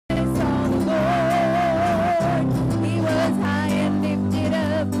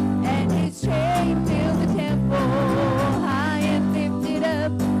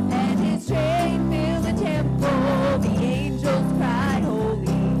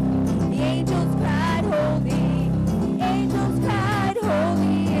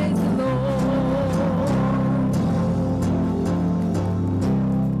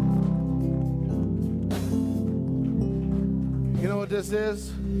this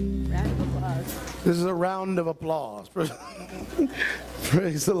is? Round of applause. This is a round of applause.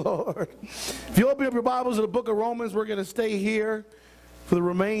 Praise the Lord. If you open up your Bibles to the book of Romans, we're going to stay here for the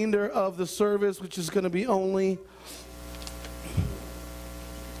remainder of the service, which is going to be only...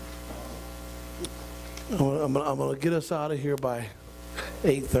 I'm going to get us out of here by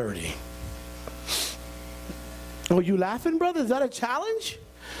 8:30. Oh, you laughing, brother? Is that a challenge?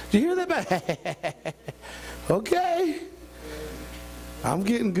 Did you hear that? Okay. I'm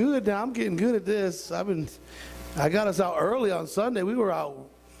getting good now. I'm getting good at this. I got us out early on Sunday. We were out.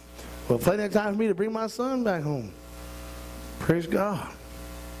 Well, plenty of time for me to bring my son back home. Praise God.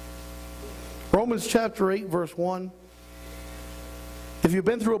 Romans chapter 8, verse 1. If you've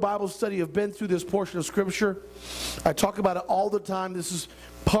been through a Bible study, you've been through this portion of Scripture. I talk about it all the time. This is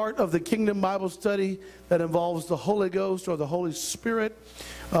part of the Kingdom Bible study that involves the Holy Ghost or the Holy Spirit.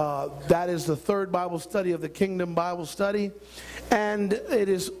 That is the third Bible study of the Kingdom Bible study. And it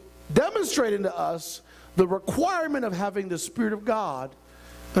is demonstrating to us the requirement of having the Spirit of God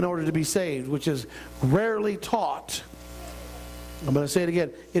in order to be saved, which is rarely taught. I'm going to say it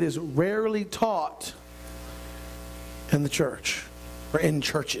again. It is rarely taught in the church or in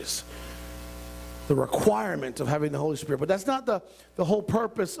churches. The requirement of having the Holy Spirit. But that's not the whole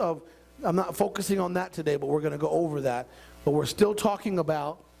purpose of, I'm not focusing on that today, but we're going to go over that. But we're still talking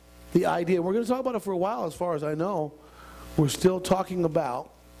about the idea. We're going to talk about it for a while, as far as I know. We're still talking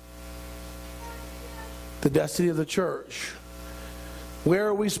about the destiny of the church. Where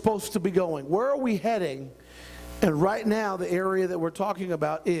are we supposed to be going? Where are we heading? And right now, the area that we're talking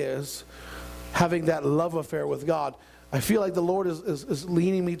about is having that love affair with God. I feel like the Lord is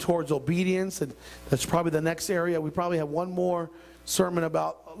leaning me towards obedience, and that's probably the next area. We probably have one more sermon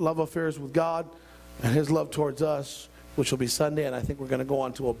about love affairs with God and His love towards us, which will be Sunday, and I think we're going to go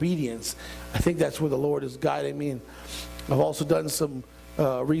on to obedience. I think that's where the Lord is guiding me. And I've also done some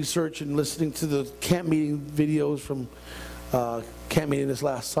research and listening to the camp meeting videos from camp meeting this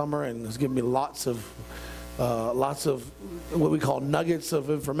last summer, and it's given me lots of what we call nuggets of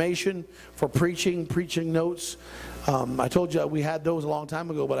information for preaching notes. I told you we had those a long time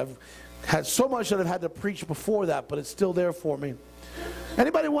ago, but I've had so much that I've had to preach before that, but it's still there for me.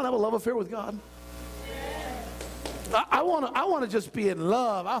 Anybody want to have a love affair with God? I want to just be in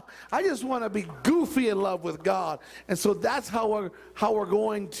love. I just want to be goofy in love with God. And so that's how we're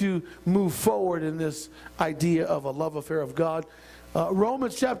going to move forward in this idea of a love affair of God.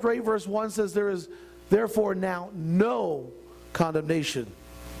 Romans chapter 8 verse 1 says, there is therefore now no condemnation.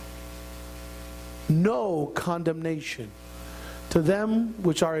 No condemnation to them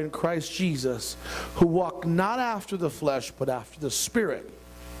which are in Christ Jesus, who walk not after the flesh, but after the Spirit.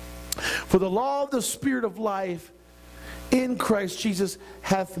 For the law of the Spirit of life in Christ Jesus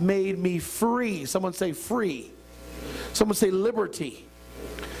hath made me free. Someone say free. Someone say liberty.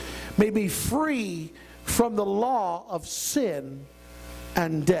 Made me free from the law of sin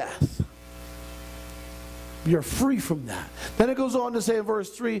and death. You're free from that. Then it goes on to say in verse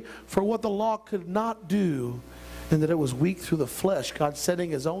 3, for what the law could not do, and that it was weak through the flesh, God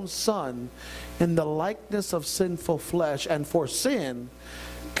sending His own Son in the likeness of sinful flesh, and for sin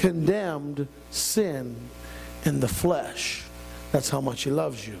condemned sin in the flesh. That's how much He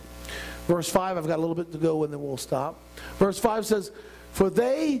loves you. Verse 5, I've got a little bit to go and then we'll stop. Verse 5 says, for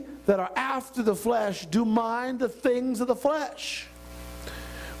they that are after the flesh do mind the things of the flesh.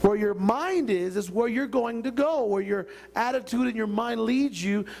 Where your mind is where you're going to go. Where your attitude and your mind leads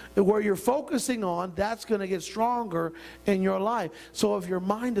you, where you're focusing on, that's going to get stronger in your life. So if your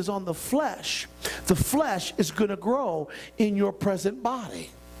mind is on the flesh is going to grow in your present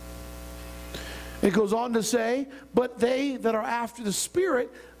body. It goes on to say, but they that are after the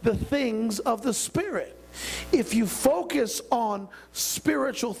Spirit, the things of the Spirit. If you focus on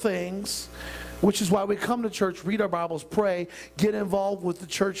spiritual things, which is why we come to church, read our Bibles, pray, get involved with the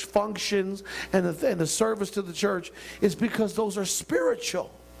church functions and the service to the church, is because those are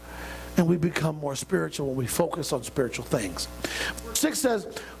spiritual. And we become more spiritual when we focus on spiritual things. Verse 6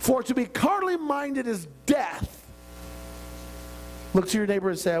 says, for to be carnally minded is death. Look to your neighbor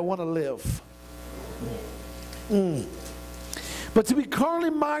and say, I want to live. But to be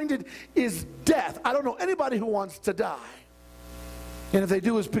carnally minded is death. I don't know anybody who wants to die. And if they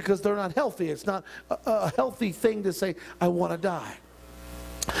do, it's because they're not healthy. It's not a healthy thing to say, I want to die.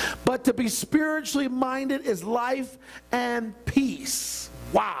 But to be spiritually minded is life and peace.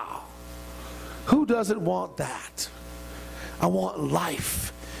 Wow. Who doesn't want that? I want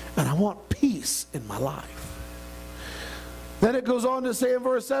life and I want peace in my life. Then it goes on to say in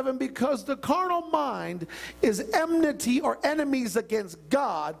verse 7, because the carnal mind is enmity or enemies against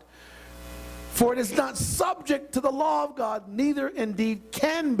God, For it is not subject to the law of God, neither indeed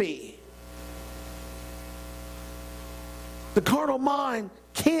can be. The carnal mind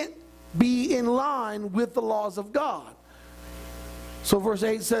can't be in line with the laws of God. So verse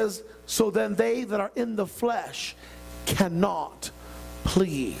 8 says, so then they that are in the flesh cannot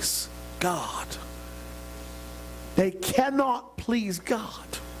please God. They cannot please God.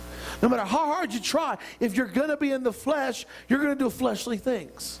 No matter how hard you try, if you're going to be in the flesh, you're going to do fleshly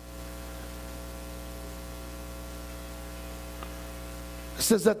things. It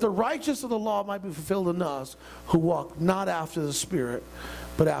says that the righteousness of the law might be fulfilled in us who walk not after the Spirit,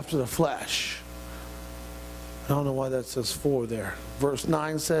 but after the flesh. I don't know why that says 4 there. Verse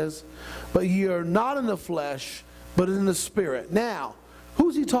 9 says, but ye are not in the flesh, but in the Spirit. Now,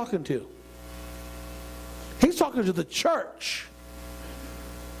 who's he talking to? He's talking to the church.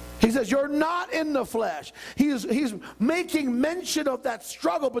 He says, you're not in the flesh. He's making mention of that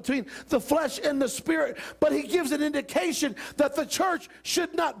struggle between the flesh and the Spirit, but he gives an indication that the church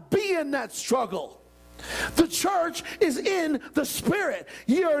should not be in that struggle. The church is in the Spirit.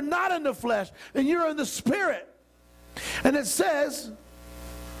 You're not in the flesh, and you're in the Spirit. And it says,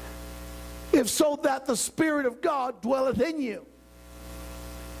 if so that the Spirit of God dwelleth in you.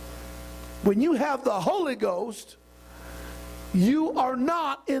 When you have the Holy Ghost, you are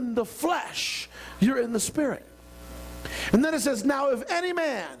not in the flesh, you're in the Spirit. And then it says, now if any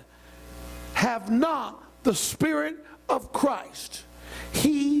man have not the Spirit of Christ,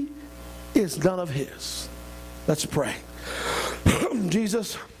 he is none of his. Let's pray.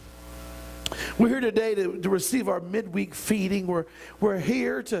 Jesus, we're here today to receive our midweek feeding. We're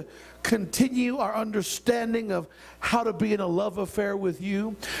here to continue our understanding of how to be in a love affair with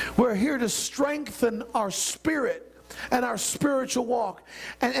you. We're here to strengthen our spirit and our spiritual walk,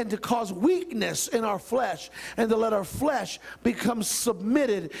 and to cause weakness in our flesh, and to let our flesh become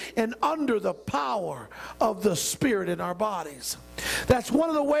submitted and under the power of the Spirit in our bodies. That's one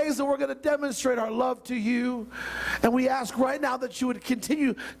of the ways that we're going to demonstrate our love to you. And we ask right now that you would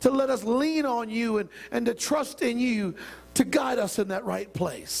continue to let us lean on you and to trust in you to guide us in that right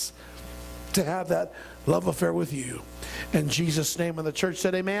place, to have that love affair with you. In Jesus' name, and the church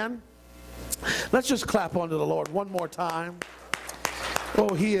said amen. Let's just clap onto the Lord one more time.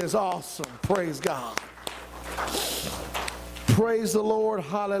 Oh, he is awesome. Praise God. Praise the Lord.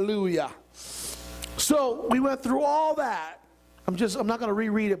 Hallelujah. So we went through all that. I'm not going to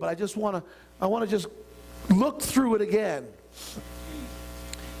reread it, but I want to just look through it again.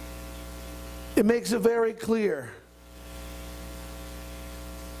 It makes it very clear.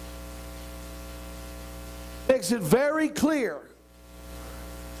 Makes it very clear.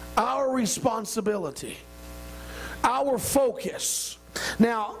 Our responsibility, our focus.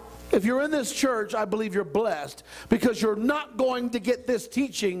 Now, if you're in this church, I believe you're blessed, because you're not going to get this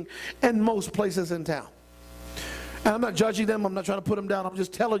teaching in most places in town. And I'm not judging them. I'm not trying to put them down. I'm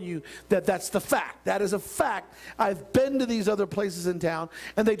just telling you that that's the fact. That is a fact. I've been to these other places in town,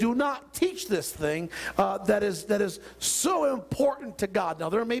 and they do not teach this thing that is so important to God. Now,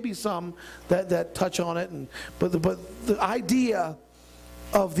 there may be some that touch on it, but the idea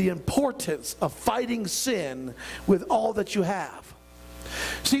of the importance of fighting sin with all that you have.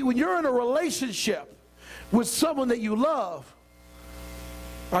 See, when you're in a relationship with someone that you love,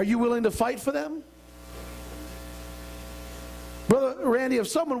 are you willing to fight for them? Brother Randy, if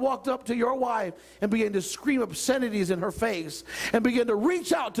someone walked up to your wife and began to scream obscenities in her face and began to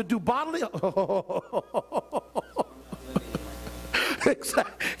reach out to do bodily...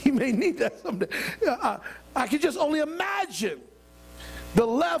 Exactly. You may need that someday. I can just only imagine the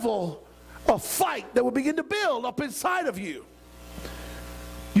level of fight that will begin to build up inside of you.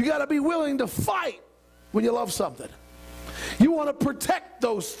 You got to be willing to fight when you love something. You want to protect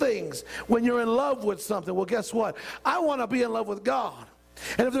those things when you're in love with something. Well, guess what? I want to be in love with God.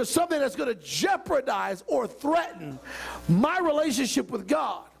 And if there's something that's going to jeopardize or threaten my relationship with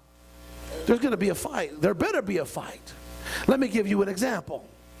God, there's going to be a fight. There better be a fight. Let me give you an example.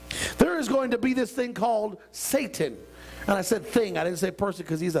 There is going to be this thing called Satan. And I said thing, I didn't say person,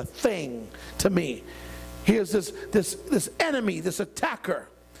 because he's a thing to me. He is this enemy, this attacker.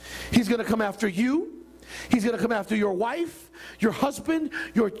 He's going to come after you. He's going to come after your wife, your husband,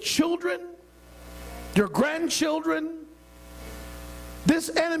 your children, your grandchildren. This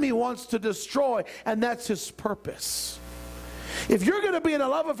enemy wants to destroy, and that's his purpose. If you're going to be in a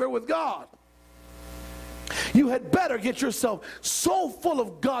love affair with God, you had better get yourself so full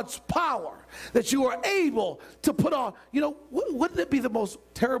of God's power that you are able to put on, wouldn't it be the most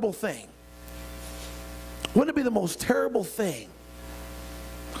terrible thing? Wouldn't it be the most terrible thing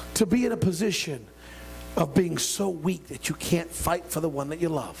to be in a position of being so weak that you can't fight for the one that you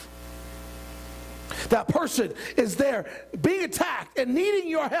love? That person is there being attacked and needing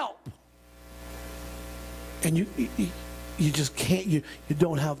your help. And you just can't, you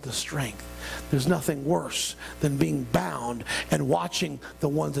don't have the strength. There's nothing worse than being bound and watching the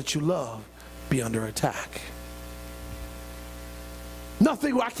ones that you love be under attack.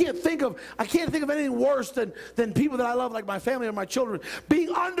 Nothing, I can't think of anything worse than people that I love, like my family or my children, being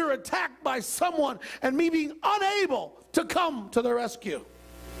under attack by someone and me being unable to come to their rescue.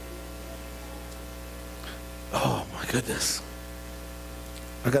 Oh my goodness.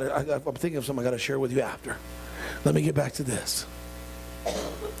 I'm thinking of something I got to share with you after. Let me get back to this.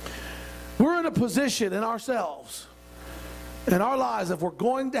 We're in a position in ourselves, in our lives, if we're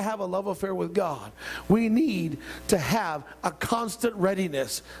going to have a love affair with God, we need to have a constant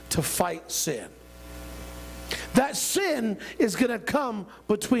readiness to fight sin. That sin is going to come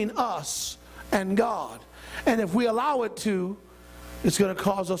between us and God. And if we allow it to, it's going to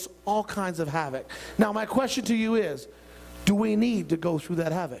cause us all kinds of havoc. Now, my question to you is, do we need to go through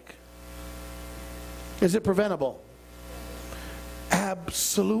that havoc? Is it preventable?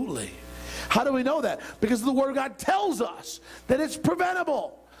 Absolutely. How do we know that? Because the Word of God tells us that it's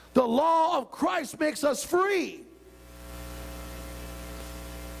preventable. The law of Christ makes us free.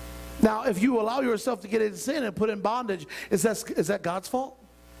 Now, if you allow yourself to get in sin and put in bondage, is that God's fault?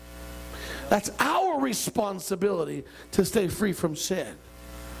 That's our responsibility to stay free from sin.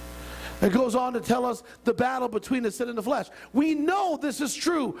 It goes on to tell us the battle between the sin and the flesh. We know this is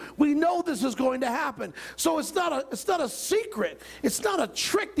true. We know this is going to happen. So it's not a secret. It's not a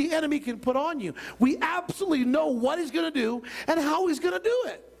trick the enemy can put on you. We absolutely know what he's going to do and how he's going to do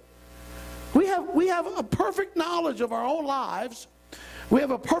it. We have a perfect knowledge of our own lives. We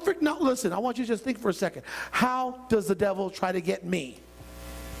have a perfect knowledge. Listen, I want you to just think for a second. How does the devil try to get me?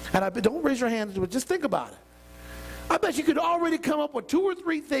 And don't raise your hand, but just think about it. I bet you could already come up with 2 or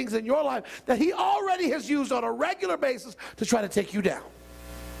 3 things in your life that he already has used on a regular basis to try to take you down.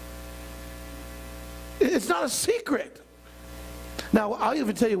 It's not a secret. Now, I'll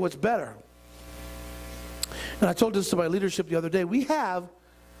even tell you what's better. And I told this to my leadership the other day. We have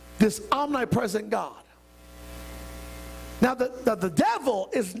this omnipresent God. Now, the devil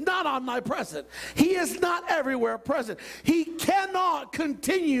is not omnipresent. He is not everywhere present. He cannot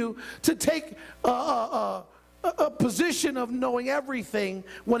continue to take a position of knowing everything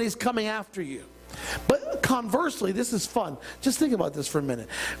when he's coming after you. But conversely, this is fun. Just think about this for a minute.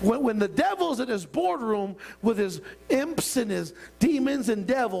 When the devil's in his boardroom with his imps and his demons and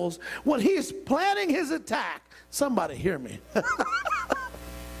devils, when he's planning his attack, somebody hear me.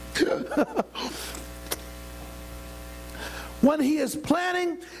 When he is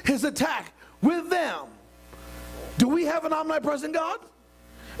planning his attack with them, do we have an omnipresent God?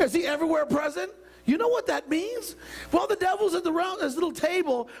 Is he everywhere present? You know what that means? Well, the devil's at his little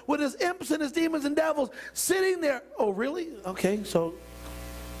table with his imps and his demons and devils sitting there. Oh, really? Okay, so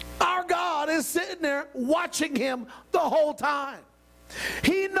our God is sitting there watching him the whole time.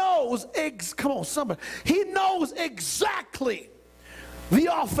 He knows, come on, somebody. He knows exactly the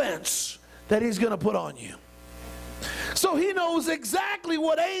offense that he's going to put on you. So he knows exactly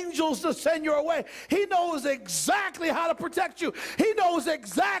what angels to send your way. He knows exactly how to protect you. He knows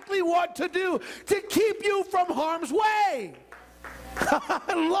exactly what to do to keep you from harm's way.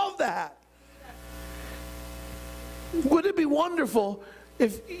 I love that. Wouldn't it be wonderful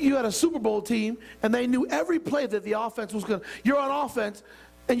if you had a Super Bowl team and they knew every play that the offense was going to, you're on offense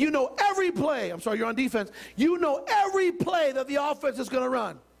and you know every play, I'm sorry, you're on defense, you know every play that the offense is going to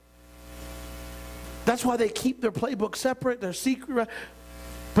run. That's why they keep their playbook separate, their secret.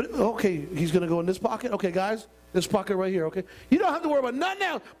 But, okay, he's going to go in this pocket. Okay, guys, this pocket right here, okay? You don't have to worry about nothing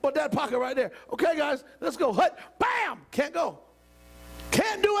else but that pocket right there. Okay, guys, let's go. Hut, bam, can't go.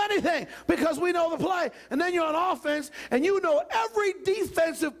 Can't do anything because we know the play. And then you're on offense, and you know every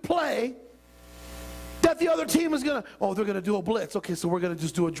defensive play that the other team is going to, oh, they're going to do a blitz. Okay, so we're going to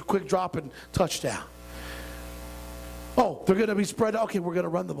just do a quick drop and touchdown. Oh, they're going to be spread out. Okay, we're going to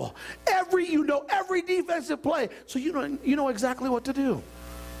run the ball. You know every defensive play, so you know exactly what to do.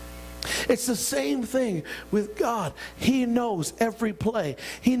 It's the same thing with God. He knows every play.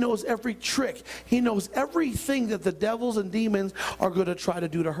 He knows every trick. He knows everything that the devils and demons are going to try to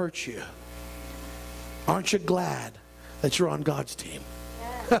do to hurt you. Aren't you glad that you're on God's team?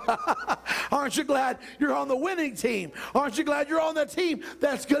 Aren't you glad you're on the winning team? Aren't you glad you're on the team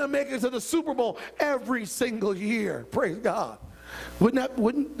that's going to make it to the Super Bowl every single year? Praise God.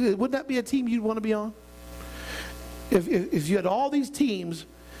 Wouldn't that be a team you'd want to be on? If you had all these teams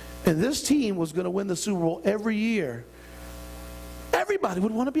and this team was going to win the Super Bowl every year, everybody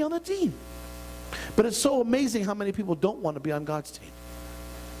would want to be on that team. But it's so amazing how many people don't want to be on God's team.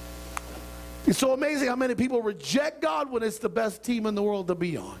 It's so amazing how many people reject God when it's the best team in the world to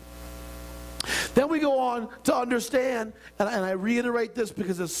be on. Then we go on to understand, and I reiterate this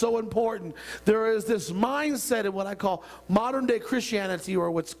because it's so important, there is this mindset in what I call modern day Christianity,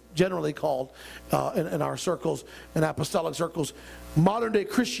 or what's generally called in our circles, in apostolic circles, modern day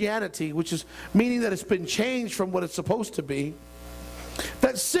Christianity, which is meaning that it's been changed from what it's supposed to be,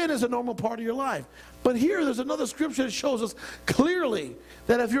 that sin is a normal part of your life. But here there's another scripture that shows us clearly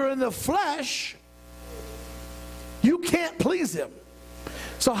that if you're in the flesh, you can't please him.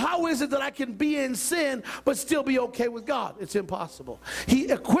 So how is it that I can be in sin but still be okay with God? It's impossible. He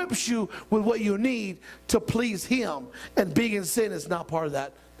equips you with what you need to please him, and being in sin is not part of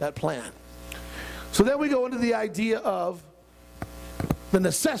that plan. So then we go into the idea of the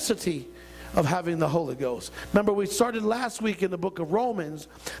necessity of having the Holy Ghost. Remember, we started last week in the book of Romans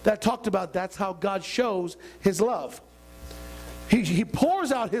that talked about that's how God shows his love. He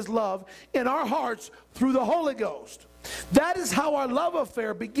pours out his love in our hearts through the Holy Ghost. That is how our love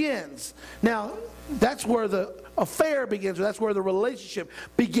affair begins. Now, that's where the affair begins, or that's where the relationship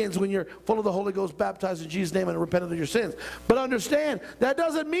begins, when you're full of the Holy Ghost, baptized in Jesus' name, and repentant of your sins. But understand, that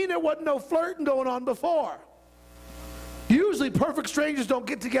doesn't mean there wasn't no flirting going on before. Usually perfect strangers don't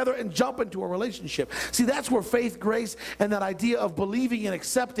get together and jump into a relationship. See, that's where faith, grace, and that idea of believing and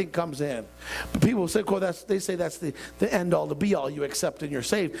accepting comes in. But people say, well, they say that's the end all, the be all, you accept and you're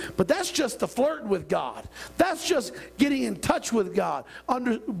saved. But that's just the flirting with God. That's just getting in touch with God,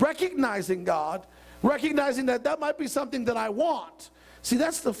 recognizing God, recognizing that that might be something that I want. See,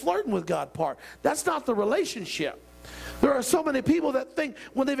 that's the flirting with God part. That's not the relationship. There are so many people that think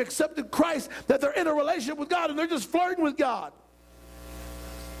when they've accepted Christ that they're in a relationship with God and they're just flirting with God.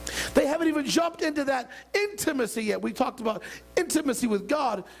 They haven't even jumped into that intimacy yet. We talked about intimacy with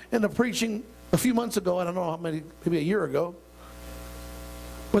God in the preaching a few months ago. I don't know how many, maybe a year ago.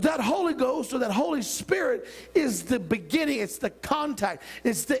 But that Holy Ghost, or that Holy Spirit, is the beginning. It's the contact.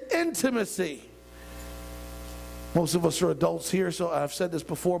 It's the intimacy. Most of us are adults here, so I've said this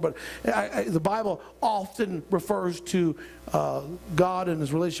before, but the Bible often refers to God and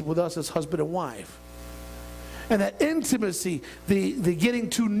his relationship with us as husband and wife. And that intimacy, the getting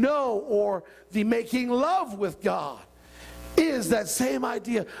to know, or the making love with God, is that same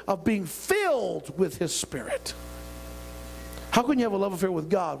idea of being filled with his Spirit. How can you have a love affair with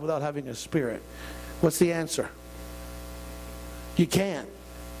God without having his Spirit? What's the answer? You can't.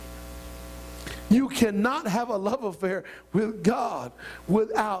 You cannot have a love affair with God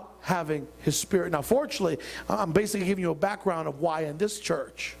without having his Spirit. Now, fortunately, I'm basically giving you a background of why in this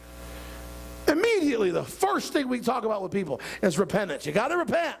church. Immediately, the first thing we talk about with people is repentance. You got to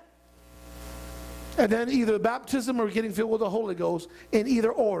repent. And then either baptism or getting filled with the Holy Ghost, in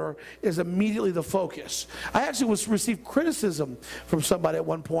either order, is immediately the focus. I actually received criticism from somebody at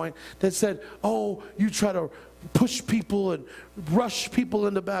one point that said, oh, you try to push people and rush people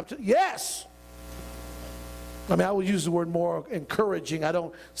into baptism. Yes. I mean, I would use the word more encouraging. I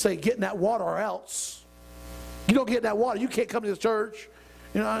don't say get in that water or else. You don't get in that water, you can't come to this church.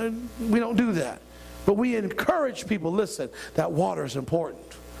 You know, we don't do that. But we encourage people, listen, that water is important.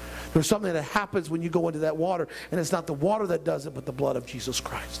 There's something that happens when you go into that water, and it's not the water that does it, but the blood of Jesus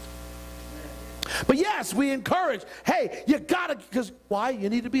Christ. But yes, we encourage, hey, you got to, because why? You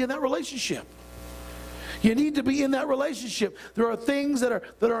need to be in that relationship. You need to be in that relationship. There are things that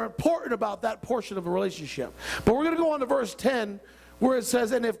are important about that portion of a relationship. But we're going to go on to verse 10, where it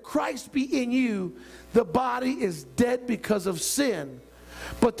says, and if Christ be in you, the body is dead because of sin,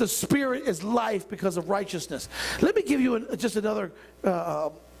 but the Spirit is life because of righteousness. Let me give you just another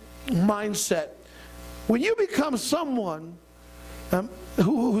mindset. When you become someone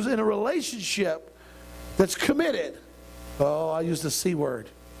who's in a relationship that's committed, oh, I use the C word,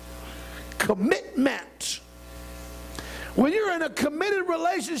 commitment. When you're in a committed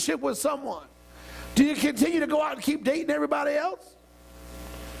relationship with someone, do you continue to go out and keep dating everybody else?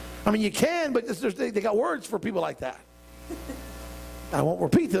 I mean, you can, but they got words for people like that. I won't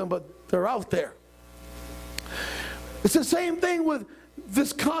repeat them, but they're out there. It's the same thing with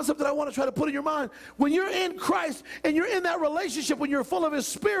this concept that I want to try to put in your mind. When you're in Christ and you're in that relationship, when you're full of his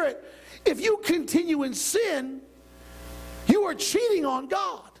Spirit, if you continue in sin, you are cheating on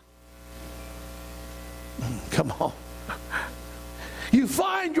God. Come on. You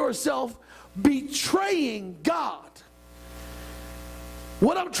find yourself betraying God.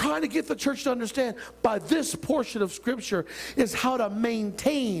 What I'm trying to get the church to understand by this portion of Scripture is how to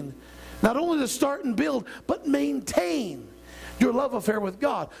maintain, not only to start and build, but maintain your love affair with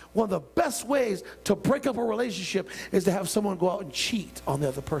God. One of the best ways to break up a relationship is to have someone go out and cheat on the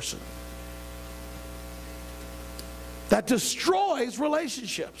other person. That destroys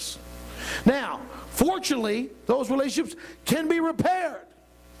relationships. Now, fortunately, those relationships can be repaired.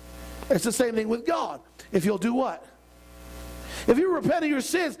 It's the same thing with God. If you'll do what? If you repent of your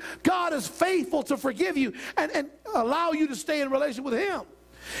sins, God is faithful to forgive you and allow you to stay in relation with Him.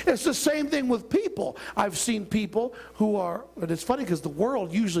 It's the same thing with people. I've seen people who are, and it's funny because the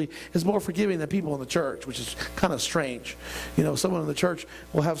world usually is more forgiving than people in the church, which is kind of strange. You know, someone in the church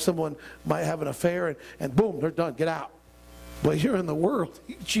will have someone might have an affair and boom, they're done, get out. But you're in the world,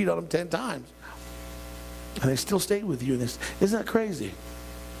 you cheat on them 10 times. And they still stay with you. Isn't that crazy?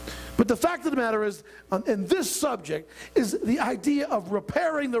 But the fact of the matter is, in this subject, is the idea of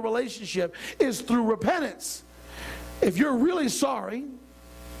repairing the relationship is through repentance. If you're really sorry,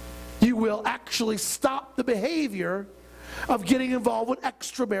 you will actually stop the behavior of getting involved with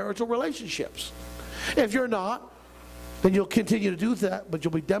extramarital relationships. If you're not, then you'll continue to do that, but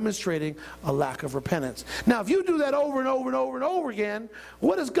you'll be demonstrating a lack of repentance. Now, if you do that over and over and over and over again,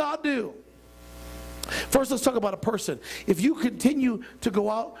 what does God do? First, let's talk about a person. If you continue to go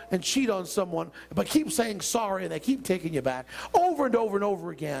out and cheat on someone, but keep saying sorry and they keep taking you back over and over and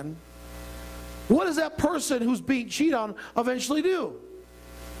over again, what does that person who's being cheated on eventually do?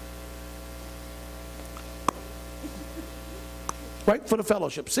 Right for the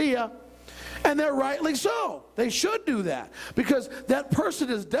fellowship. See ya. And they're rightly so. They should do that. Because that person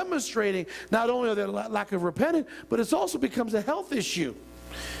is demonstrating not only their lack of repentance, but it also becomes a health issue.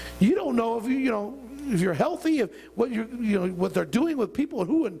 You don't know if if you're healthy, if what they're doing with people,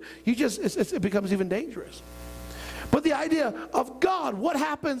 and it becomes even dangerous. But the idea of God, what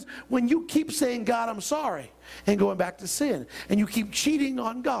happens when you keep saying, God, I'm sorry, and going back to sin, and you keep cheating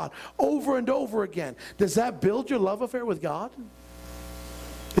on God over and over again? Does that build your love affair with God?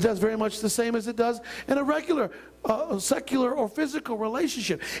 It does very much the same as it does in a regular secular or physical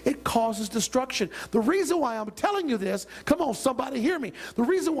relationship. It causes destruction. The reason why I'm telling you this, come on, somebody hear me. The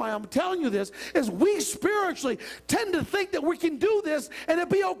reason why I'm telling you this is we spiritually tend to think that we can do this and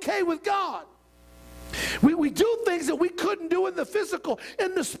it'd be okay with God. We do things that we couldn't do in the physical,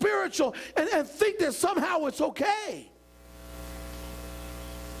 in the spiritual, and think that somehow it's okay.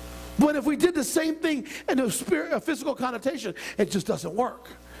 But if we did the same thing in a physical connotation, it just doesn't work.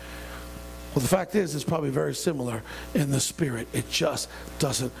 Well, the fact is, it's probably very similar in the spirit. It just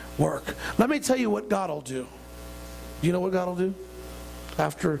doesn't work. Let me tell you what God will do. Do you know what God will do?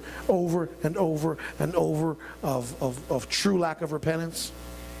 After over and over and over of true lack of repentance,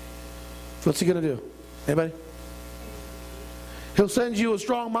 what's He going to do? Anybody? He'll send you a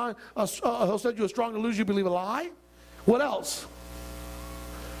strong mind. He'll send you a strong delusion. You believe a lie. What else?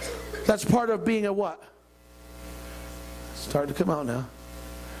 That's part of being a what? It's starting to come out now.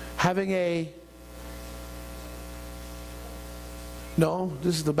 Having a... No,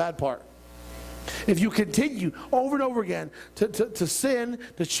 this is the bad part. If you continue over and over again to sin,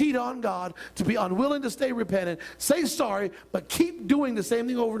 to cheat on God, to be unwilling to stay repentant, say sorry, but keep doing the same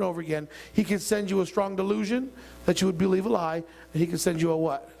thing over and over again, He can send you a strong delusion that you would believe a lie, and He can send you a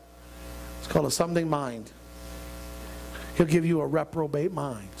what? It's called a something mind. He'll give you a reprobate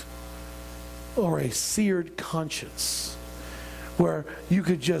mind or a seared conscience where you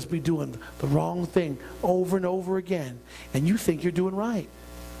could just be doing the wrong thing over and over again and you think you're doing right.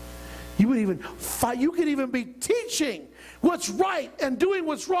 You would even fight. You could even be teaching what's right and doing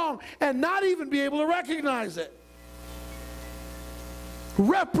what's wrong and not even be able to recognize it.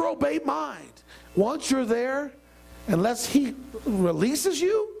 Reprobate mind. Once you're there, unless He releases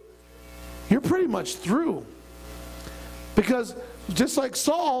you, you're pretty much through. Because just like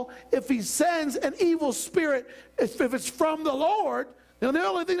Saul, if he sends an evil spirit, if it's from the Lord, then the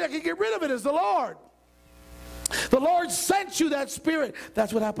only thing that can get rid of it is the Lord. The Lord sent you that spirit.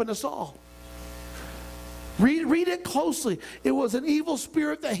 That's what happened to Saul. Read it closely. It was an evil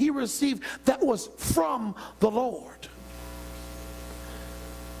spirit that he received that was from the Lord.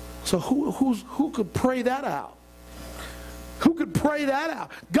 So who could pray that out? Who could pray that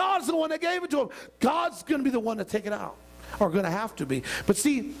out? God's the one that gave it to him. God's going to be the one to take it out. Or going to have to be. But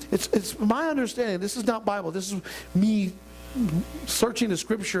see, it's my understanding. This is not Bible. This is me searching the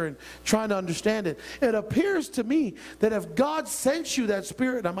scripture and trying to understand it. It appears to me that if God sent you that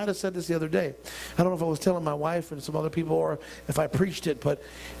spirit, and I might have said this the other day. I don't know if I was telling my wife and some other people or if I preached it, but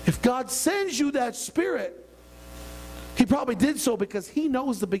if God sends you that spirit, He probably did so because He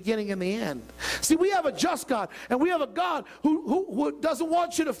knows the beginning and the end. See, we have a just God, and we have a God who doesn't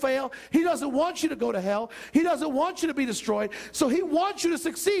want you to fail. He doesn't want you to go to hell. He doesn't want you to be destroyed. So He wants you to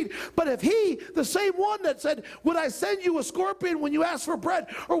succeed. But if He, the same one that said, would I send you a scorpion when you ask for bread?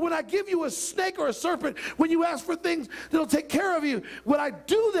 Or would I give you a snake or a serpent when you ask for things that'll take care of you? Would I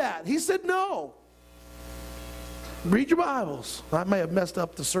do that? He said no. Read your Bibles. I may have messed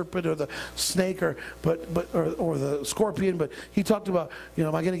up the serpent or the snake or the scorpion, but he talked about, you know,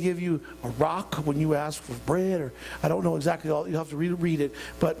 am I going to give you a rock when you ask for bread? Or I don't know exactly all. You have to read it.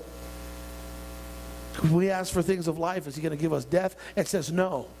 But when we ask for things of life, is he going to give us death? It says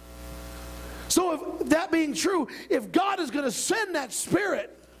no. So if that being true, if God is going to send that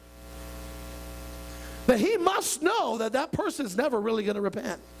spirit, then he must know that that person is never really going to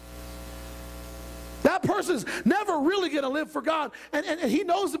repent. That person's never really going to live for God. And he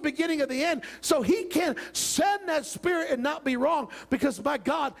knows the beginning of the end. So he can send that spirit and not be wrong, because my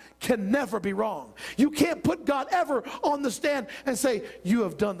God can never be wrong. You can't put God ever on the stand and say, you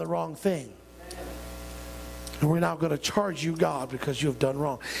have done the wrong thing. And we're now going to charge you, God, because you have done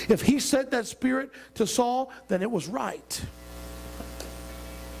wrong. If he sent that spirit to Saul, then it was right.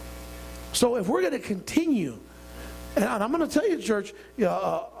 So if we're going to continue, and I'm going to tell you, church,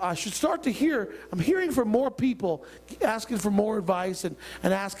 I should start to hear, I'm hearing from more people asking for more advice and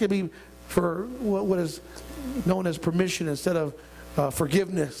asking me for what is known as permission instead of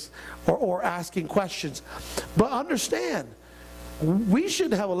forgiveness or asking questions. But understand, we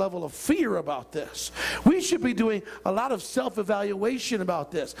should have a level of fear about this. We should be doing a lot of self-evaluation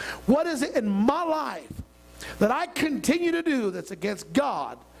about this. What is it in my life that I continue to do that's against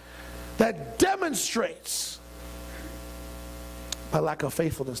God, that demonstrates my lack of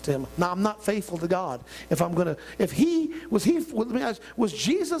faithfulness to him? Now, I'm not faithful to God. Let me ask, was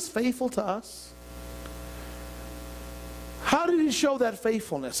Jesus faithful to us? How did he show that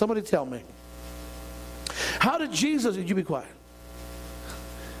faithfulness? Somebody tell me. How did Jesus, did you be quiet?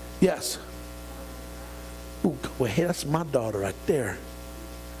 Yes. Ooh, well, hey, that's my daughter right there.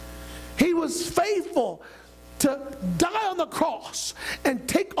 He was faithful to die on the cross and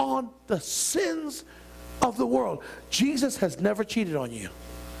take on the sins of the world. Jesus has never cheated on you.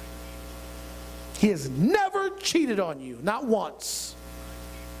 He has never cheated on you, not once.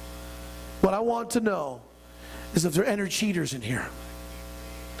 What I want to know is if there are any cheaters in here.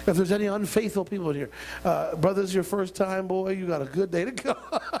 If there's any unfaithful people in here. Brothers, your first time, boy, you got a good day to go.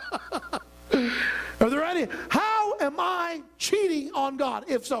 Are there any? How am I cheating on God?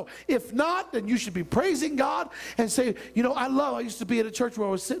 If so, if not, then you should be praising God and say, you know, I used to be at a church where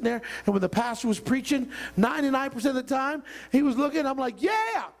I was sitting there, and when the pastor was preaching, 99% of the time, he was looking, I'm like,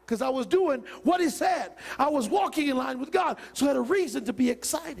 yeah, because I was doing what he said. I was walking in line with God, so I had a reason to be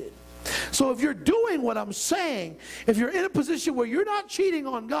excited. So if you're doing what I'm saying, if you're in a position where you're not cheating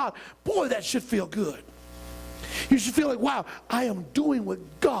on God, boy, that should feel good. You should feel like, wow, I am doing what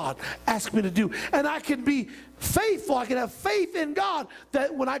God asked me to do. And I can be faithful. I can have faith in God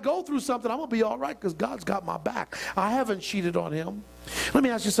that when I go through something, I'm going to be all right because God's got my back. I haven't cheated on him. Let me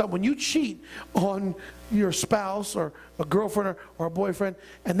ask you something. When you cheat on your spouse or a girlfriend or a boyfriend,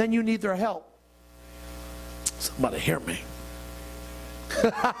 and then you need their help, somebody hear me.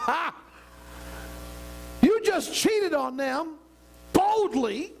 You just cheated on them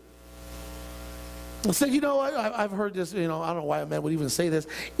boldly. I said, you know what, I've heard this, you know, I don't know why a man would even say this,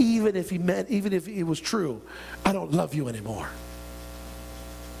 even if it was true, I don't love you anymore.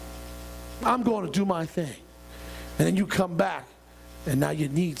 I'm going to do my thing. And then you come back, and now you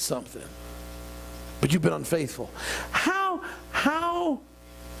need something. But you've been unfaithful. How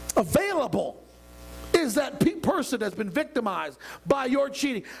available is that person that's been victimized by your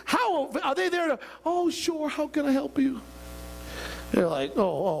cheating? How are they there to, oh, sure, how can I help you? They're like,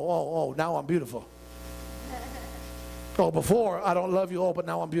 oh, now I'm beautiful. Oh, before, I don't love you. Oh, but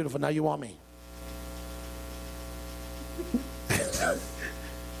now I'm beautiful. Now you want me.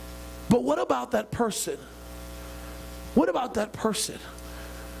 But what about that person? What about that person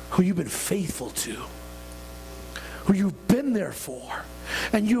who you've been faithful to? Who you've been there for?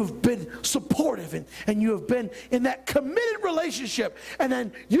 And you've been supportive and you have been in that committed relationship, and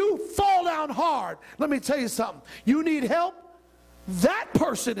then you fall down hard. Let me tell you something. You need help. That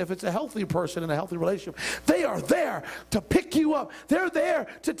person, if it's a healthy person in a healthy relationship, they are there to pick you up. They're there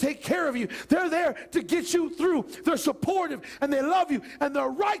to take care of you. They're there to get you through. They're supportive and they love you and they're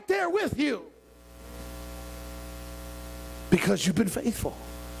right there with you because you've been faithful.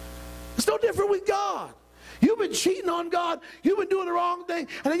 It's no different with God. You've been cheating on God. You've been doing the wrong thing,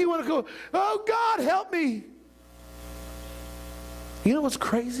 and then you want to go, oh, God, help me. You know what's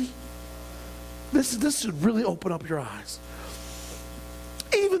crazy? This should really open up your eyes.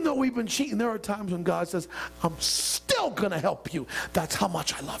 Even though we've been cheating, there are times when God says, I'm still going to help you. That's how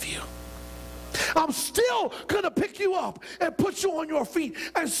much I love you. I'm still going to pick you up and put you on your feet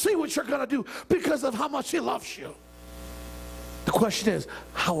and see what you're going to do because of how much he loves you. The question is,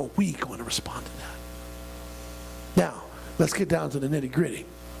 how are we going to respond to that? Now, let's get down to the nitty-gritty.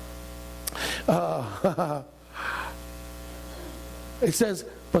 It says,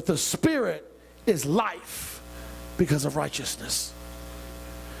 but the Spirit is life because of righteousness.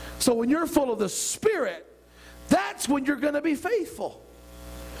 So when you're full of the Spirit, that's when you're going to be faithful.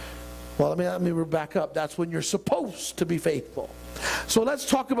 Well, let me back up. That's when you're supposed to be faithful. So let's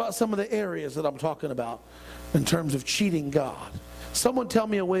talk about some of the areas that I'm talking about in terms of cheating God. Someone tell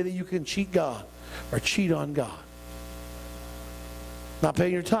me a way that you can cheat God or cheat on God. Not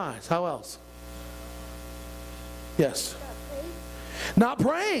paying your tithes. How else? Yes. Not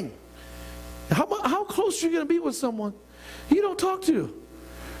praying. How close are you going to be with someone you don't talk to?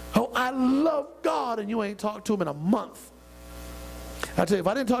 Oh, I love God, and you ain't talked to him in a month. I tell you, if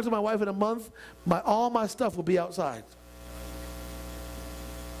I didn't talk to my wife in a month, all my stuff will be outside.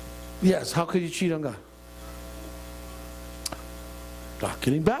 Yes, how could you cheat on God? Not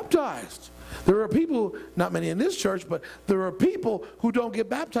getting baptized. There are people, not many in this church, but there are people who don't get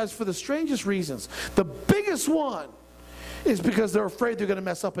baptized for the strangest reasons. The biggest one is because they're afraid they're going to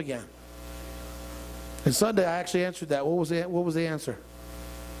mess up again. And Sunday I actually answered that. What was the answer?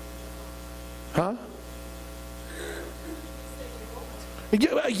 Huh?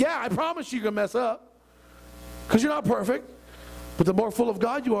 Yeah, I promise you're going to mess up. Because you're not perfect. But the more full of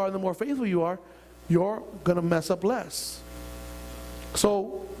God you are and the more faithful you are, you're going to mess up less.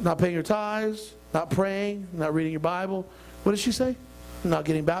 So, not paying your tithes, not praying, not reading your Bible. What did she say? Not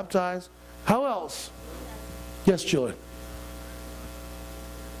getting baptized. How else? Yes, Julian.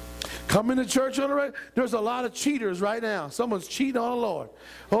 Coming to church on the right. There's a lot of cheaters right now. Someone's cheating on the Lord.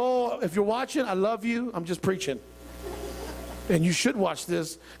 Oh, if you're watching, I love you. I'm just preaching. And you should watch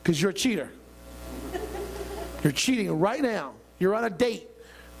this because you're a cheater. You're cheating right now. You're on a date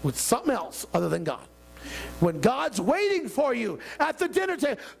with something else other than God. When God's waiting for you at the dinner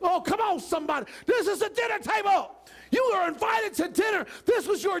table. Oh, come on, somebody. This is the dinner table. You were invited to dinner. This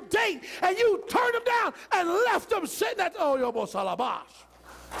was your date. And you turned them down and left them sitting at the Oyobo Salabash.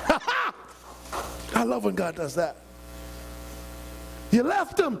 I love when God does that. You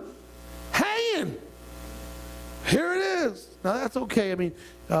left them hanging. Here it is. Now that's okay. I mean,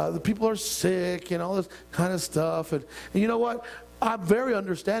 the people are sick and all this kind of stuff. And you know what? I'm very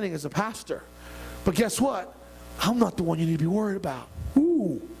understanding as a pastor. But guess what? I'm not the one you need to be worried about.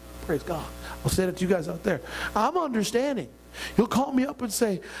 Ooh, praise God. I'll say that to you guys out there. I'm understanding. You'll call me up and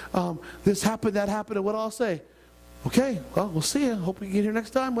say, this happened, that happened, and what I'll say? Okay, well, we'll see you. Hope we get here next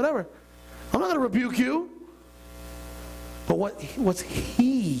time, whatever. I'm not going to rebuke you. But what's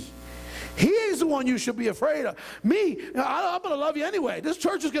he? He is the one you should be afraid of. Me, I'm going to love you anyway. This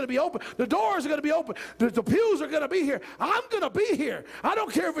church is going to be open. The doors are going to be open. The pews are going to be here. I'm going to be here. I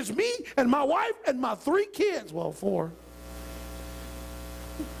don't care if it's me and my wife and my 3 kids. Well, 4.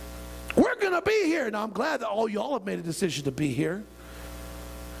 We're going to be here. Now, I'm glad that all y'all have made a decision to be here.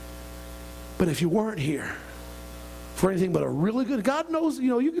 But if you weren't here for anything but a really good, God knows,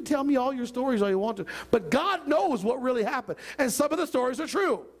 you can tell me all your stories all you want to, but God knows what really happened. And some of the stories are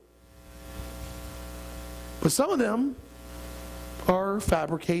true. But some of them are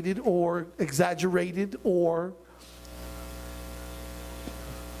fabricated or exaggerated, or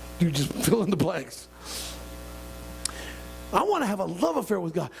you just fill in the blanks. I want to have a love affair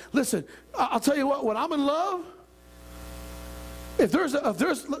with God. Listen, I'll tell you what, when I'm in love, if there's,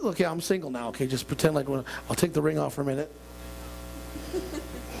 okay, I'm single now, okay, just pretend like I'll take the ring off for a minute.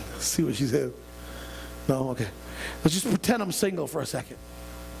 See what she said. No, okay. Let's just pretend I'm single for a second.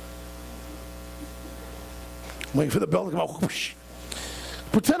 I'm waiting for the bell to come out. Whoosh.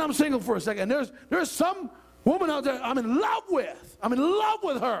 Pretend I'm single for a second. There's some woman out there I'm in love with. I'm in love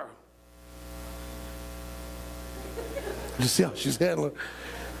with her. You see how she's handling.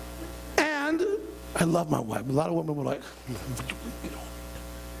 And I love my wife. A lot of women were like,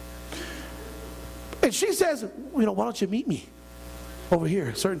 and she says, why don't you meet me over here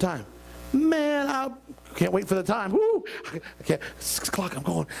at a certain time? Man, I can't wait for the time. Woo! I can't. 6 o'clock. I'm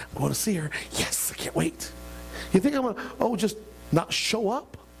going to see her. Yes, I can't wait. You think I'm going to, just not show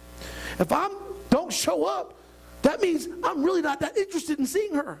up? If I don't show up, that means I'm really not that interested in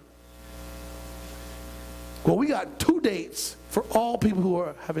seeing her. Well, we got 2 dates for all people who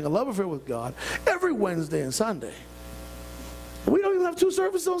are having a love affair with God every Wednesday and Sunday. We don't even have 2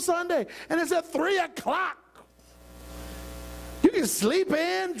 services on Sunday, and it's at 3 o'clock. You can sleep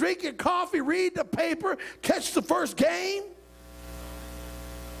in, drink your coffee, read the paper, catch the first game.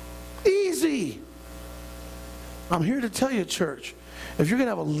 Easy. I'm here to tell you, church, if you're going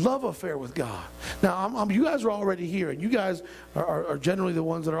to have a love affair with God. Now, you guys are already here, and you guys are generally the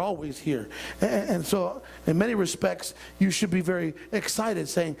ones that are always here. And so, in many respects, you should be very excited,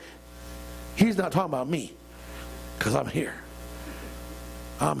 saying, he's not talking about me, because I'm here.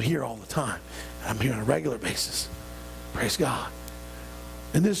 I'm here all the time. I'm here on a regular basis. Praise God.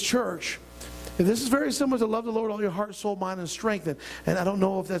 in this church, and this is very similar to love the Lord with all your heart, soul, mind, and strength. And I don't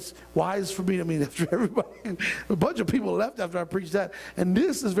know if that's wise for me. I mean, after everybody, a bunch of people left after I preached that. And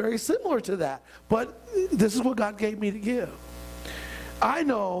this is very similar to that. But this is what God gave me to give. I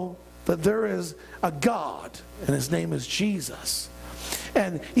know that there is a God, and his name is Jesus.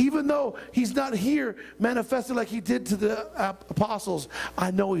 And even though he's not here manifested like he did to the apostles,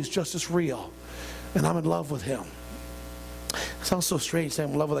 I know he's just as real. And I'm in love with him. It sounds so strange saying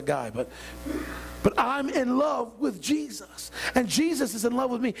I'm in love with a guy, but I'm in love with Jesus. And Jesus is in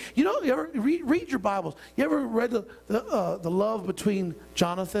love with me. You know, you ever read your Bibles. You ever read the love between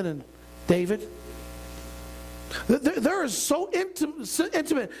Jonathan and David? They're so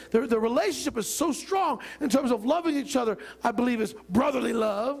intimate. The relationship is so strong in terms of loving each other. I believe it's brotherly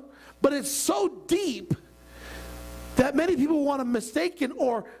love. But it's so deep that many people want to mistake it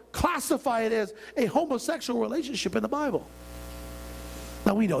or classify it as a homosexual relationship in the Bible.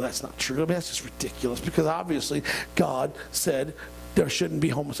 Now we know that's not true. I mean, that's just ridiculous, because obviously God said there shouldn't be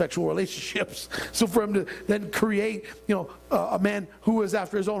homosexual relationships. So for him to then create, a man who is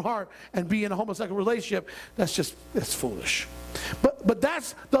after his own heart and be in a homosexual relationship, that's foolish. But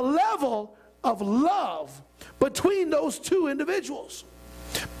that's the level of love between those two individuals,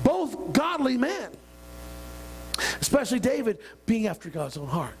 both godly men, especially David being after God's own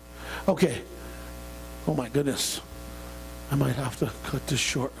heart. Okay. Oh my goodness. I might have to cut this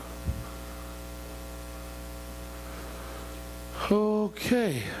short.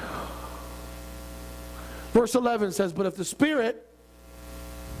 Okay. Verse 11 says, but if the Spirit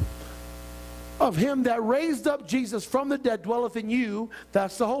of him that raised up Jesus from the dead dwelleth in you,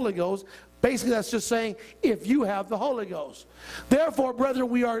 that's the Holy Ghost. Basically, that's just saying, if you have the Holy Ghost. Therefore, brethren,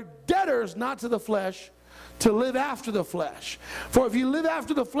 we are debtors not to the flesh, to live after the flesh. For if you live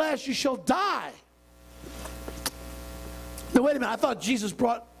after the flesh, you shall die. Now, wait a minute. I thought Jesus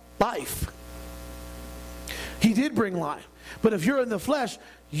brought life. He did bring life. But if you're in the flesh,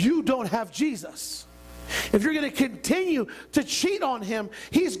 you don't have Jesus. If you're going to continue to cheat on him,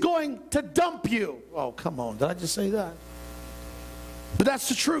 he's going to dump you. Oh, come on. Did I just say that? But that's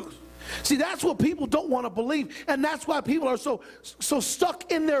the truth. See, that's what people don't want to believe. And that's why people are so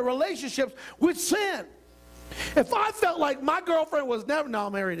stuck in their relationships with sin. If I felt like my girlfriend was never... No,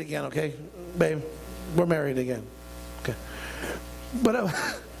 I'm married again, okay? Babe, we're married again. Okay. But,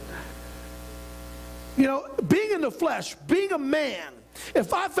 being in the flesh, being a man,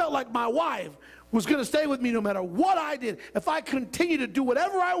 if I felt like my wife was going to stay with me no matter what I did, if I continued to do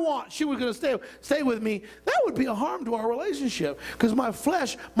whatever I want, she was going to stay with me, that would be a harm to our relationship, because my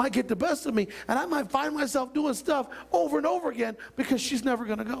flesh might get the best of me, and I might find myself doing stuff over and over again because she's never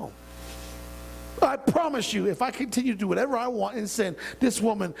going to go. I promise you, if I continue to do whatever I want in sin, this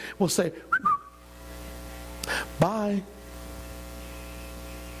woman will say, bye.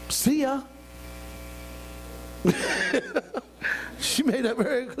 See ya. She made that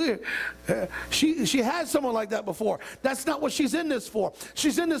very clear. She had someone like that before. That's not what she's in this for.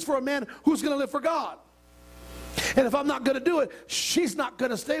 She's in this for a man who's going to live for God. And if I'm not going to do it, she's not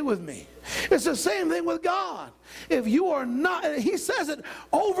going to stay with me. It's the same thing with God. If you are not, he says it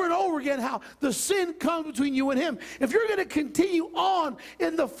over and over again, how the sin comes between you and him. If you're going to continue on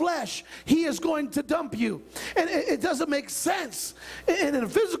in the flesh, he is going to dump you. And it doesn't make sense. And in a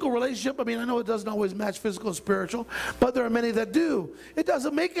physical relationship, I mean, I know it doesn't always match physical and spiritual, but there are many that do. It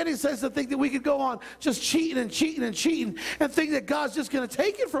doesn't make any sense to think that we could go on just cheating and cheating and cheating and think that God's just going to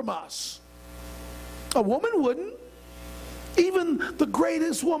take it from us. A woman wouldn't. Even the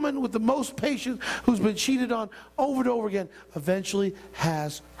greatest woman with the most patience, who's been cheated on over and over again, eventually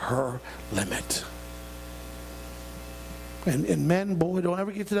has her limit. And men, boy, don't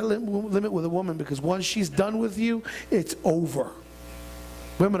ever get to that limit with a woman, because once she's done with you, it's over.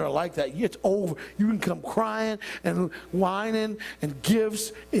 Women are like that. It's over. You can come crying and whining and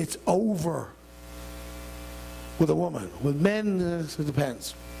gifts. It's over with a woman. With men, it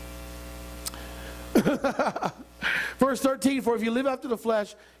depends. Verse 13, for if you live after the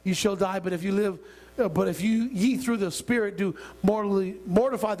flesh, you shall die. But if you ye through the Spirit do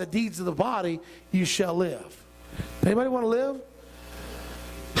mortify the deeds of the body, you shall live. Anybody want to live?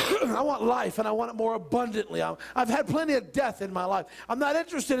 I want life, and I want it more abundantly. I've had plenty of death in my life. I'm not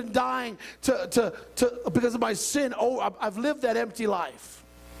interested in dying because of my sin. Oh, I've lived that empty life.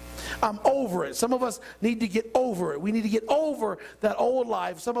 I'm over it. Some of us need to get over it. We need to get over that old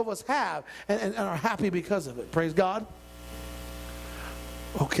life. Some of us have and are happy because of it. Praise God.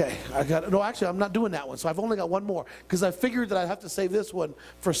 Okay, actually, I'm not doing that one. So I've only got one more, because I figured that I'd have to save this one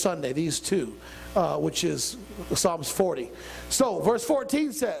for Sunday, these two, which is Psalms 40. So verse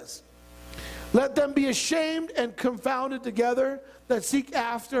 14 says, let them be ashamed and confounded together that seek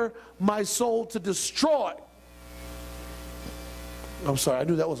after my soul to destroy. I'm sorry, I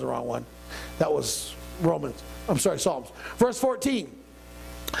knew that was the wrong one. That was Psalms. Verse 14.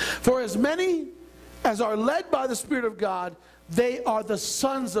 For as many as are led by the Spirit of God, they are the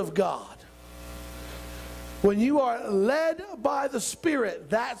sons of God. When you are led by the Spirit,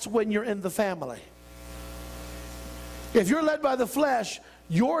 that's when you're in the family. If you're led by the flesh,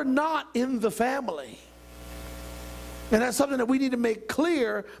 you're not in the family. And that's something that we need to make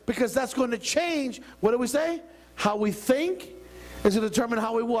clear, because that's going to change, what do we say? How we think is going to determine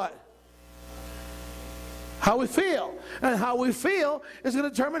how we what? How we feel. And how we feel is going to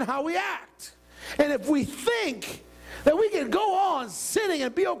determine how we act. And if we think that we can go on sinning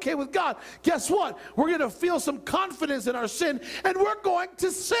and be okay with God, guess what? We're going to feel some confidence in our sin, and we're going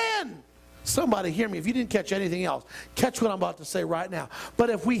to sin. Somebody hear me. If you didn't catch anything else, catch what I'm about to say right now. But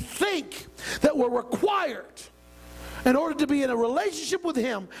if we think that we're required, in order to be in a relationship with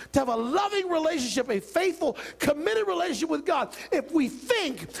Him, to have a loving relationship, a faithful, committed relationship with God, if we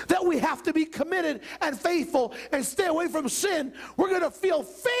think that we have to be committed and faithful and stay away from sin, we're going to feel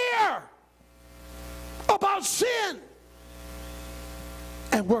fear about sin.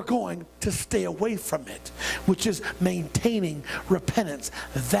 And we're going to stay away from it, which is maintaining repentance.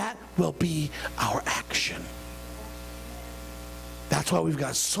 That will be our action. That's why we've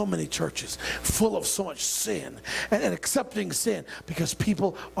got so many churches full of so much sin and accepting sin, because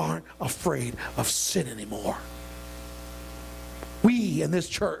people aren't afraid of sin anymore. We in this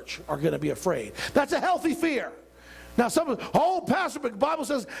church are going to be afraid. That's a healthy fear. Now, Pastor, but the Bible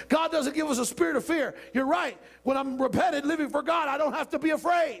says God doesn't give us a spirit of fear. You're right. When I'm repentant, living for God, I don't have to be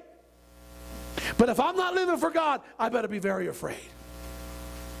afraid. But if I'm not living for God, I better be very afraid.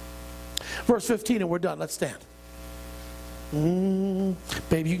 Verse 15, and we're done. Let's stand.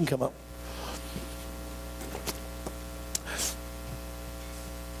 Baby, you can come up.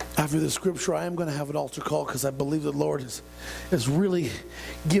 After this scripture, I am going to have an altar call, because I believe the Lord is really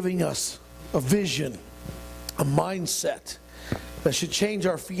giving us a vision, a mindset that should change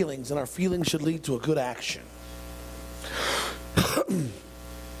our feelings, and our feelings should lead to a good action.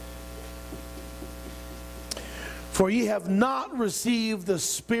 For ye have not received the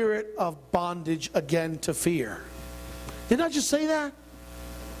spirit of bondage again to fear. Didn't I just say that?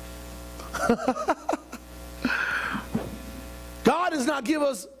 God does not give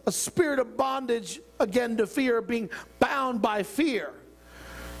us a spirit of bondage again to fear, being bound by fear.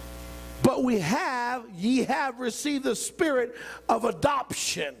 But ye have received the spirit of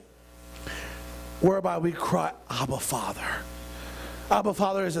adoption, whereby we cry, Abba, Father. Abba,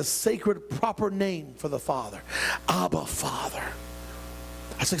 Father is a sacred, proper name for the Father. Abba, Father.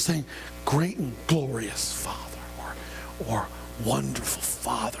 That's like saying great and glorious Father, or wonderful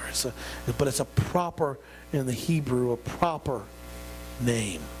Father. But it's a proper, in the Hebrew, a proper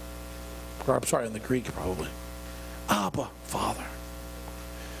name. Or I'm sorry, in the Greek probably. Abba, Father.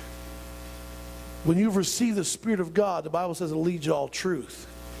 When you've received the Spirit of God, the Bible says it'll lead you to all truth.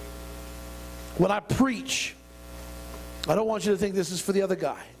 When I preach, I don't want you to think this is for the other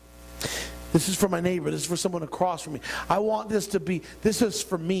guy. This is for my neighbor. This is for someone across from me. I want this to be, this is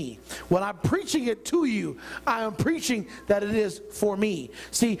for me. When I'm preaching it to you, I am preaching that it is for me.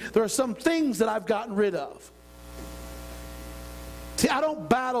 See, there are some things that I've gotten rid of. See, I don't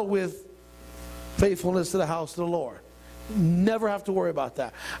battle with faithfulness to the house of the Lord. Never have to worry about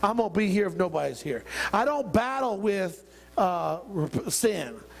that. I'm going to be here if nobody's here. I don't battle with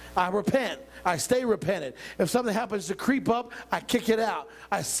sin. I repent. I stay repentant. If something happens to creep up, I kick it out.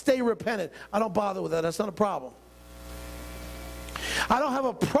 I stay repentant. I don't bother with that. That's not a problem. I don't have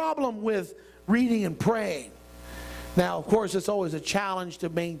a problem with reading and praying. Now, of course, it's always a challenge to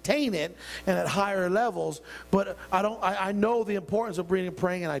maintain it and at higher levels, but I know the importance of reading and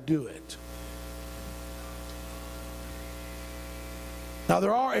praying, and I do it. Now,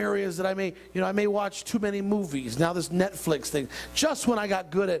 there are areas that I may watch too many movies. Now, this Netflix thing. Just when I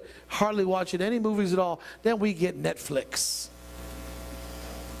got good at hardly watching any movies at all, then we get Netflix.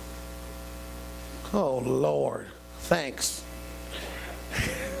 Oh, Lord. Thanks.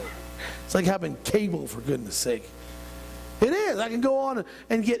 It's like having cable, for goodness sake. It is. I can go on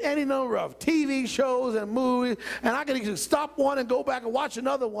and get any number of TV shows and movies, and I can stop one and go back and watch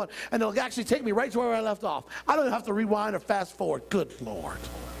another one, and it'll actually take me right to where I left off. I don't have to rewind or fast forward. Good Lord.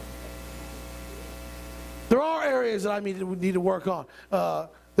 There are areas that I need to work on.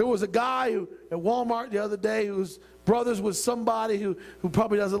 There was a guy at Walmart the other day whose brothers with somebody who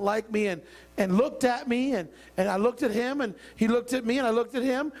probably doesn't like me, and looked at me, and I looked at him, and he looked at me, and I looked at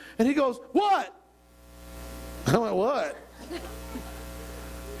him, and he goes, "What?" I went, "What?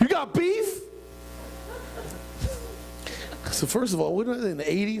 You got beef?" So first of all, in the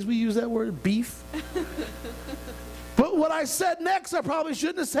 80s we used that word, beef. But what I said next, I probably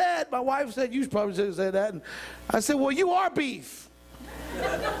shouldn't have said. My wife said, you probably should have said that. And I said, well, you are beef.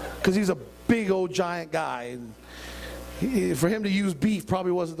 Because he's a big old giant guy. And for him to use beef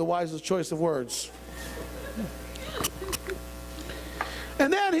probably wasn't the wisest choice of words.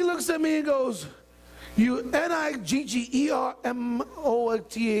 And then he looks at me and goes, you Niggermoth,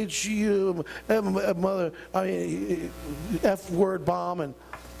 mother, I mean, F word bomb, and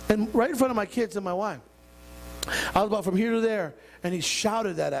right in front of my kids and my wife. I was about from here to there, and he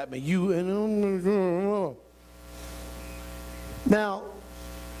shouted that at me. Now,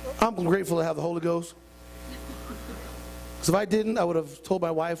 I'm grateful to have the Holy Ghost. Because if I didn't, I would have told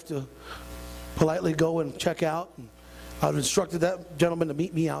my wife to politely go and check out. And I would have instructed that gentleman to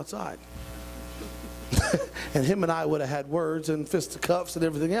meet me outside. And him and I would have had words and fisticuffs and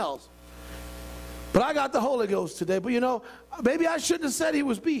everything else. But I got the Holy Ghost today. But you know, maybe I shouldn't have said he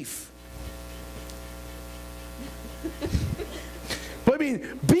was beef. But I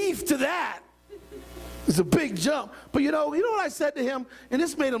mean, beef to that is a big jump. But you know what I said to him? And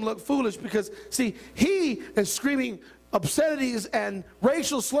this made him look foolish because, see, he is screaming obscenities and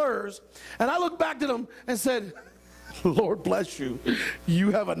racial slurs. And I looked back at him and said, Lord bless you.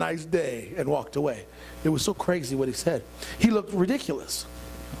 You have a nice day, and walked away. It was so crazy what he said. He looked ridiculous.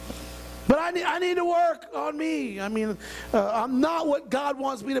 But I need to work on me. I mean, I'm not what God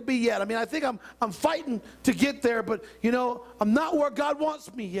wants me to be yet. I mean, I think I'm fighting to get there, but, you know, I'm not where God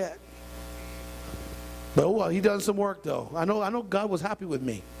wants me yet. But, well, he done some work, though. I know God was happy with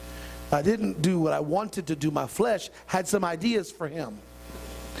me. I didn't do what I wanted to do. My flesh had some ideas for him.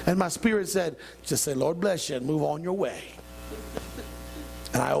 And my spirit said, just say, Lord bless you, and move on your way.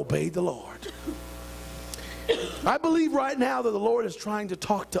 And I obeyed the Lord. I believe right now that the Lord is trying to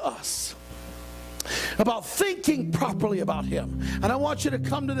talk to us about thinking properly about him. And I want you to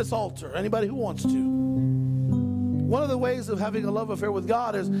come to this altar, anybody who wants to. One of the ways of having a love affair with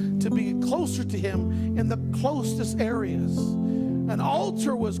God is to be closer to him in the closest areas. An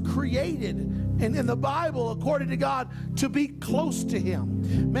altar was created in the Bible, according to God, to be close to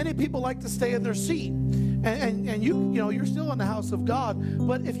him. Many people like to stay in their seat. And you know, you're still in the house of God.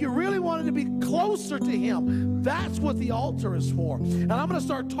 But if you really wanted to be closer to him, that's what the altar is for. And I'm going to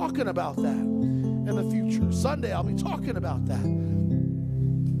start talking about that in the future. Sunday, I'll be talking about that.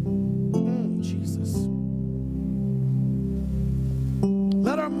 Jesus.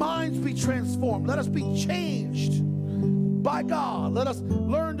 Let our minds be transformed. Let us be changed by God. Let us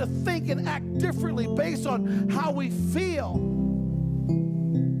learn to think and act differently based on how we feel.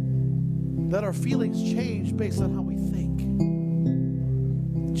 Let our feelings change based on how we think.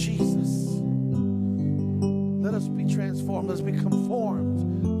 Jesus. Let us be transformed. Let us be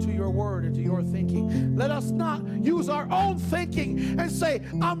conformed to your word and to your thinking. Let us not use our own thinking and say,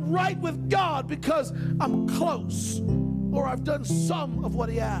 I'm right with God because I'm close, or I've done some of what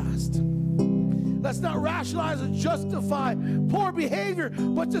he asked. Let's not rationalize and justify poor behavior,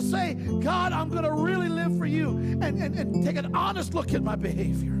 but to say, God, I'm going to really live for you, and take an honest look at my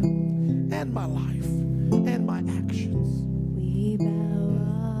behavior and my life and my actions. We bow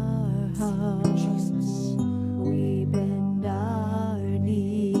our hearts. Jesus. We bend our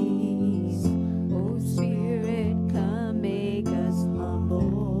knees. Oh, Spirit, come make us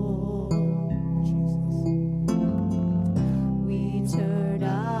humble. Jesus. We turn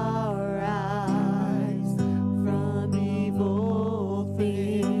our eyes from evil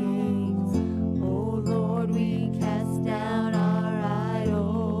things. Oh, Lord, we cast down our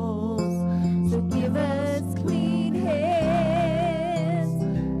idols. So give us clean hands.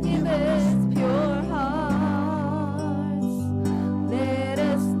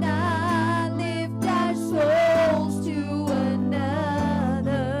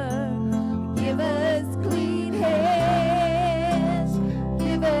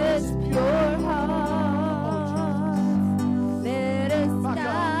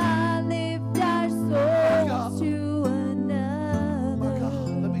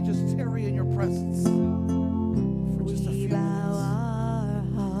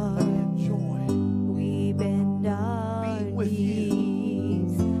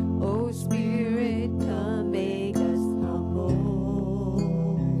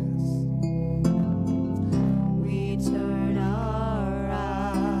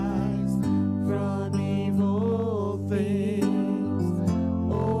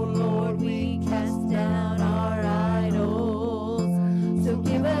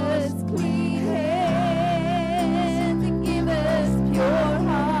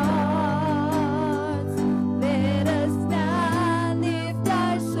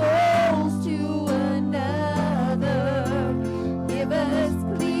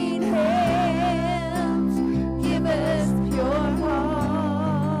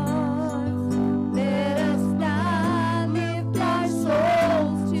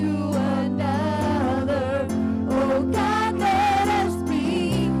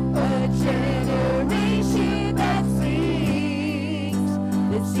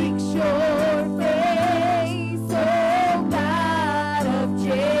 seeks your face, oh God of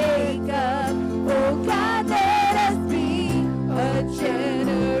Jacob. Oh God, let us be a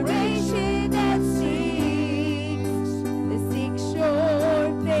generation that seeks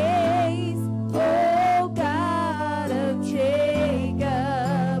your face, oh God of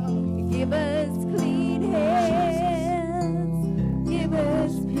Jacob. Give us clean hands, give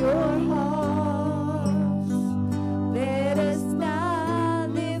us pure hearts. Let us not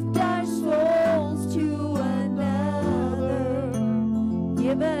lift our souls to another.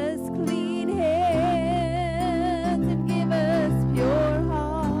 Give us clean hands and give us pure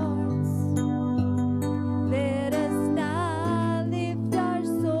hearts. Let us not lift our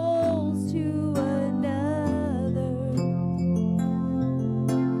souls to another.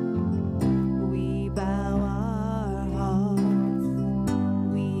 We bow our hearts,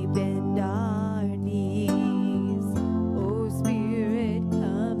 we bend our knees. Oh Spirit,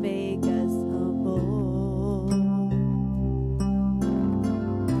 come make us humble.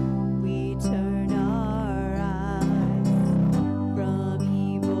 We turn our eyes from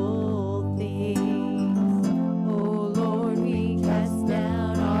evil things. Oh Lord, we cast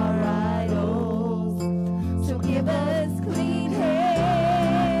down our idols. So give us clean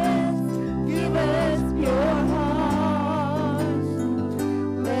hands, give us pure hearts.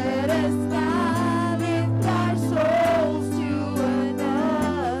 Let us not lift our souls to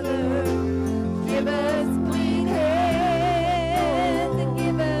another. Give us clean hands and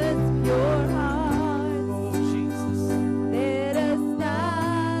give us pure hearts. Oh, Jesus. Let us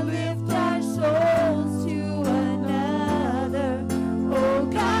not lift our souls to another. Oh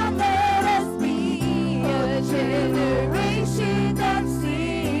God, let us be a generation that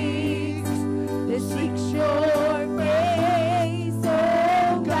seeks your face,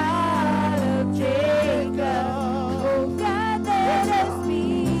 oh God of Jacob. Oh God, let us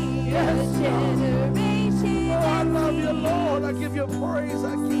be a generation Oh, I that love you, Lord. I give you praise.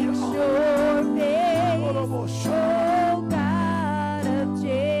 I give you seeks honor. your face, Oh, oh God of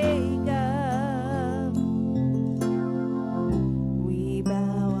Jacob. We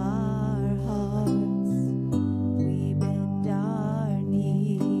bow our hearts, we bend our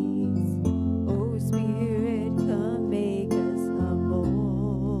knees. Oh Spirit, come make us humble.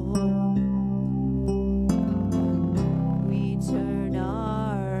 We turn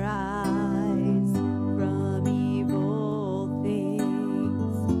our eyes from evil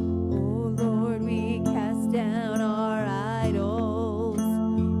things. Oh Lord, we cast down our idols.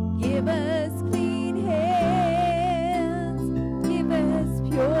 Give us clean hands, give us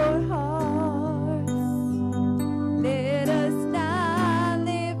pure hearts. Let us not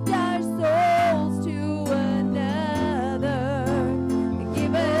lift our souls to another.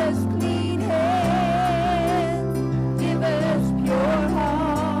 Give us clean hands, give us pure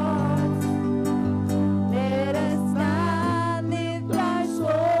hearts. Let us not lift our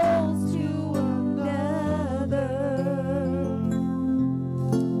souls to another.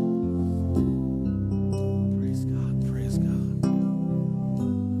 Praise God, praise God,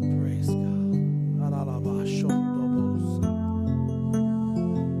 praise God. Aralabashondobosa.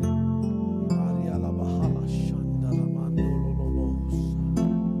 Arialabahalashandalamandololobosa.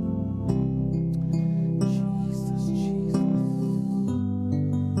 Jesus, Jesus.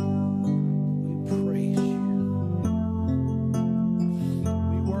 We praise you.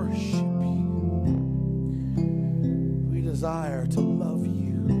 We worship you. We desire to love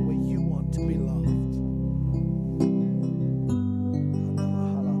you the way you want to be loved.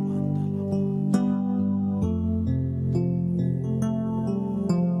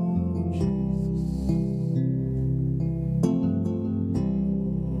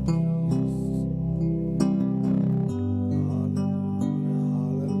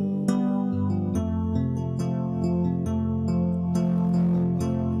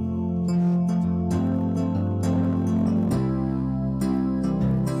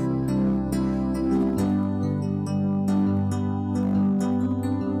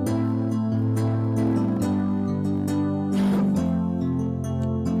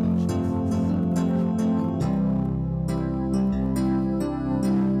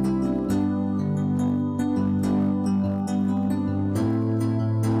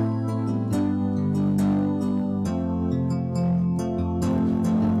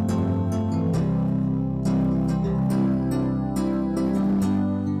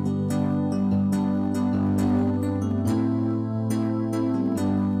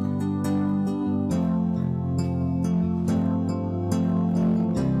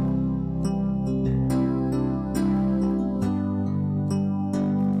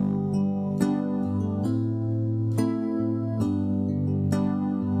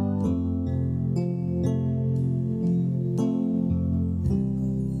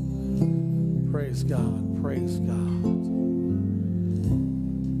 Praise God. Praise God.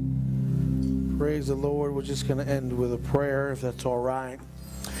 Praise the Lord. We're just going to end with a prayer, if that's all right.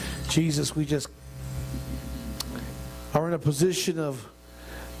 Jesus, we just are in a position of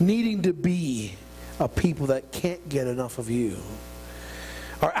needing to be a people that can't get enough of you.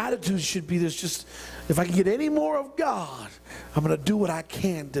 Our attitude should be this: just, if I can get any more of God, I'm going to do what I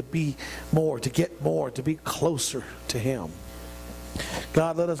can to be more, to get more, to be closer to Him.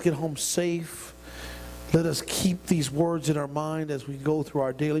 God, let us get home safe. Let us keep these words in our mind as we go through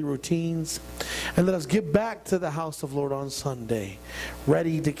our daily routines. And let us get back to the house of the Lord on Sunday,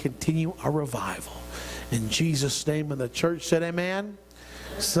 ready to continue our revival. In Jesus' name, and the church said amen.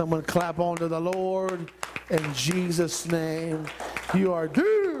 Someone clap on to the Lord. In Jesus' name, you are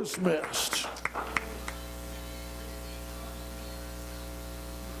dismissed.